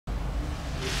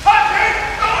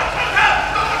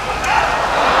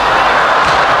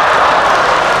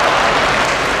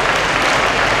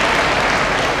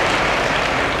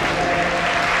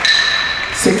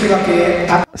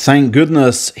Thank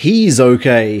goodness he's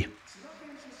okay.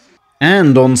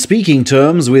 And on speaking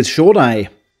terms with Shodai.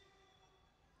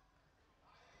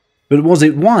 But was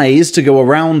it wise to go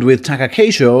around with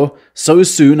Takakeisho so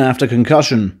soon after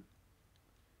concussion?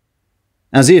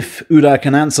 As if Uda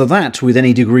can answer that with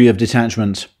any degree of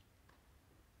detachment.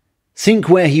 Think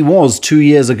where he was 2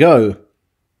 years ago.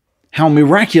 How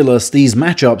miraculous these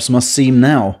matchups must seem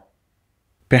now.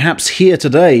 Perhaps here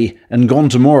today and gone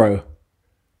tomorrow.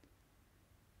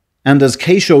 And as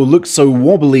Keisho looked so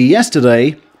wobbly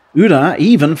yesterday, Uda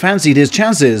even fancied his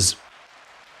chances.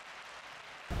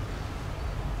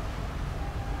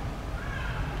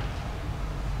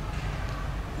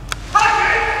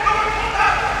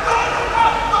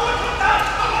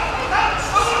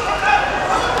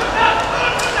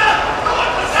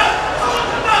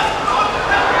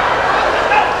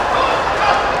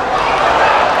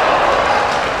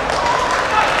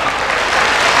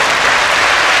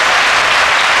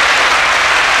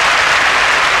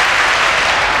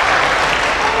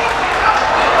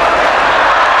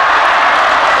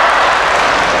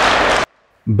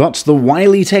 But the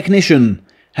wily technician,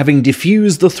 having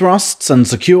diffused the thrusts and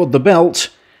secured the belt,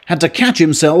 had to catch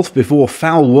himself before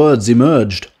foul words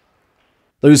emerged.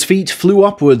 Those feet flew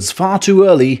upwards far too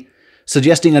early,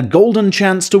 suggesting a golden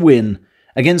chance to win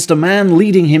against a man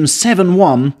leading him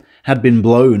 7-1 had been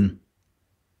blown.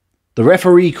 The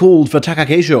referee called for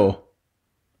Takakeisho.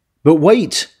 But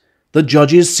wait, the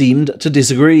judges seemed to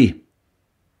disagree.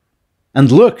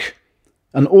 And look,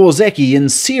 an Ozeki in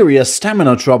serious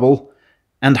stamina trouble,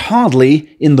 and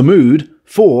hardly in the mood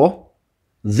for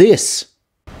this.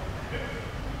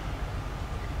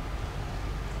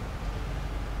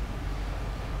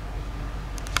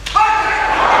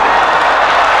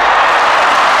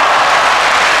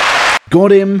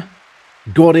 Got him,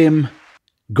 got him,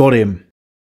 got him.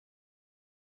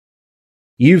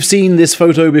 You've seen this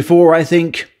photo before, I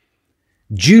think.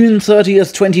 June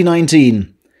 30th,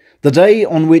 2019. The day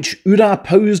on which Uda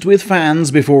posed with fans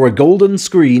before a golden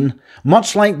screen,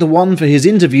 much like the one for his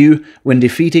interview when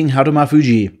defeating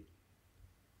Terunofuji.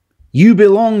 You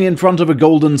belong in front of a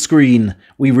golden screen,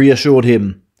 we reassured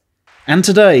him. And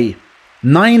today,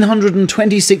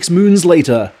 926 moons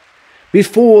later,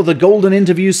 before the golden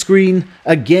interview screen,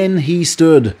 again he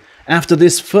stood, after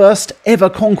this first ever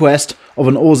conquest of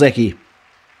an Ozeki.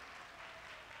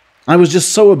 I was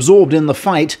just so absorbed in the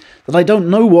fight that I don't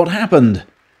know what happened,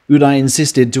 Uda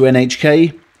insisted to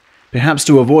NHK, perhaps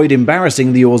to avoid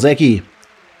embarrassing the Ozeki,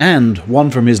 and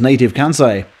one from his native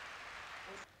Kansai.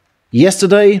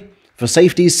 Yesterday, for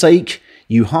safety's sake,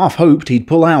 you half hoped he'd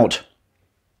pull out.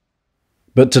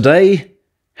 But today,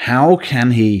 how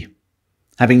can he?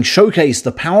 Having showcased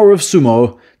the power of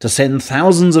sumo to send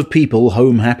thousands of people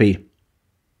home happy.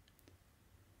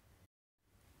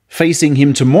 Facing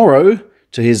him tomorrow,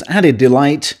 to his added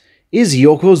delight, is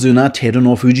Yokozuna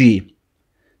Terunofuji.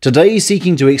 Today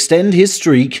seeking to extend his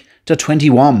streak to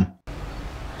 21.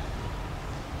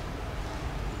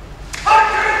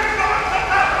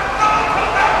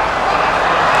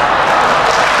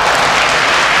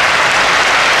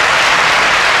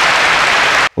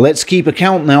 Let's keep a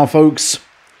count now, folks.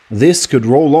 This could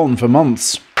roll on for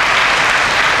months.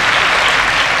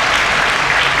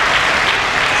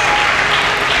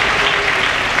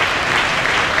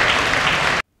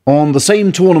 On the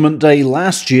same tournament day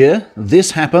last year,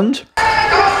 this happened.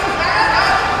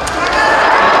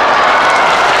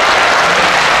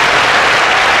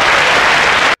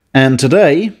 And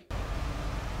today,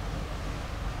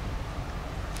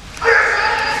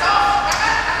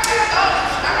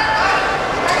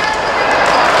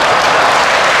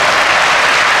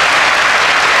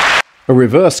 a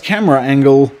reverse camera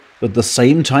angle, but the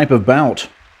same type of bout.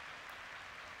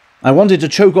 I wanted to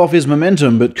choke off his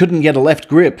momentum, but couldn't get a left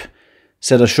grip,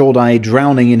 said a Shodai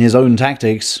drowning in his own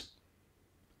tactics.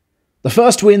 The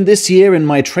first win this year in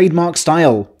my trademark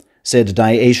style, said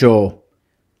Dai Eisho.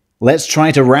 Let's try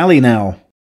to rally now.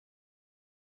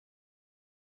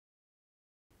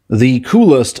 The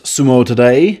coolest sumo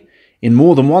today, in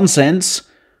more than one sense,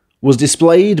 was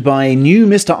displayed by new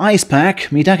Mr. Icepack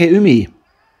Mitakeumi.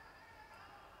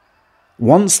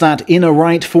 Once that inner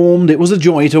right formed, it was a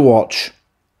joy to watch.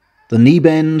 The knee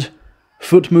bend,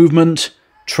 foot movement,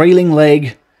 trailing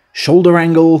leg, shoulder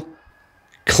angle,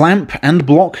 clamp and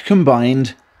block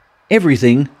combined,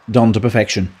 everything done to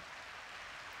perfection.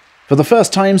 For the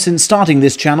first time since starting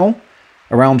this channel,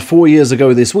 around 4 years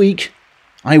ago this week,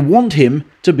 I want him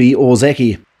to be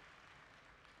Ozeki.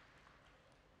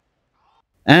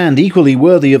 And equally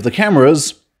worthy of the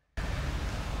cameras,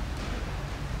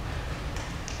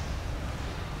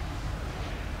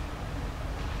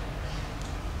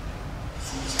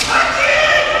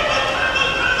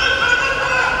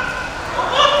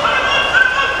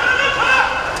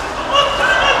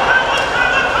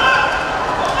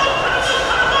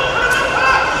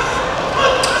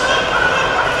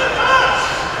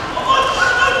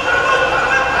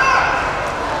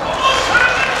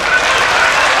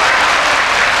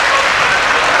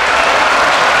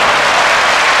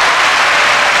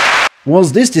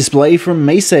 was this display from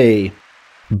Meisei,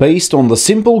 based on the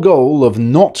simple goal of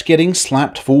not getting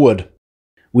slapped forward,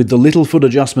 with the little foot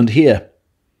adjustment here.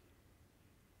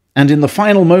 And in the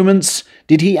final moments,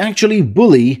 did he actually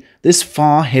bully this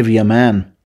far heavier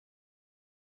man?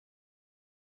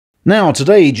 Now,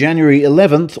 today, January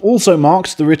 11th, also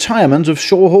marked the retirement of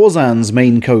Sho Hozan's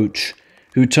main coach,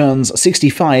 who turns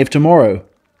 65 tomorrow.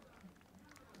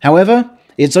 However,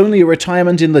 it's only a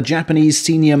retirement in the Japanese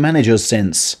senior manager's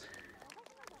sense.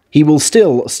 He will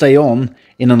still stay on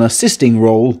in an assisting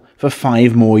role for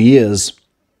 5 more years.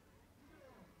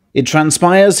 It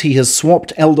transpires he has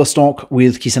swapped elder stock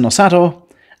with Kisenosato,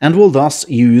 and will thus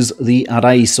use the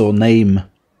Araiso name.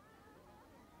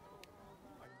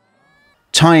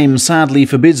 Time sadly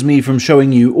forbids me from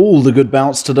showing you all the good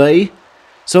bouts today,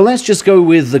 so let's just go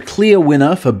with the clear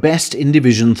winner for Best in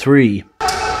Division 3.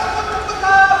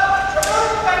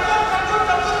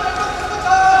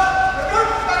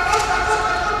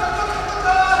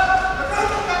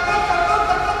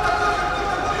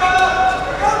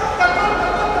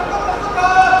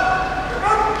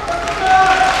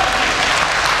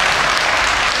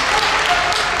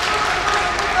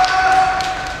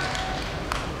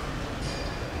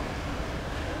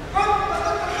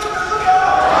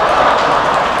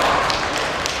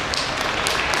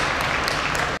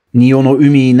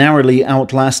 Niono-umi narrowly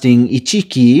outlasting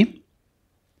Ichiki.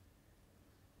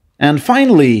 And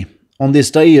finally, on this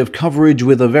day of coverage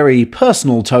with a very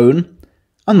personal tone,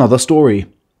 another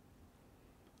story.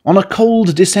 On a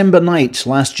cold December night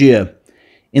last year,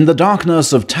 in the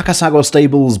darkness of Takasago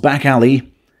Stable's back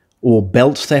alley, or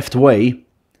Belt Theft Way,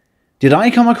 did I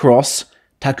come across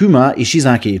Takuma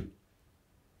Ishizaki.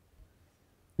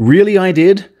 Really I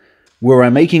did. Were I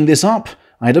making this up,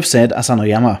 I'd have said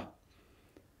Asanoyama.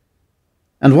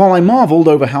 And while I marvelled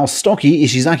over how stocky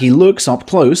Ishizaki looks up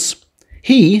close,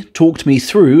 he talked me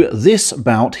through this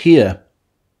bout here.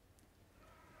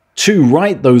 Too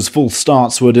right those false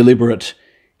starts were deliberate,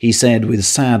 he said with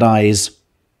sad eyes.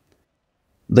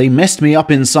 They messed me up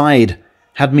inside,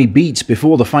 had me beat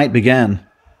before the fight began.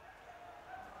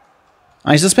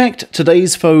 I suspect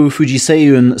today's foe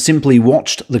Fujiseiyun simply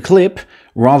watched the clip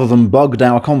rather than bugged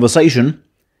our conversation,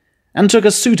 and took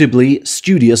a suitably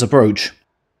studious approach.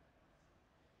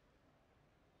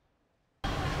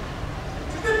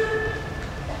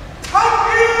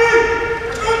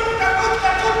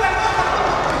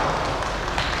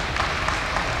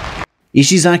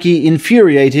 Ishizaki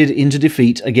infuriated into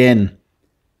defeat again.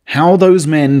 How those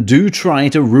men do try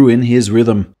to ruin his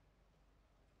rhythm.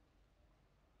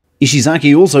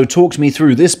 Ishizaki also talked me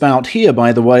through this bout here,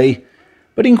 by the way,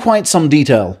 but in quite some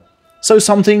detail, so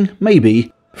something,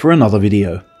 maybe, for another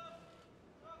video.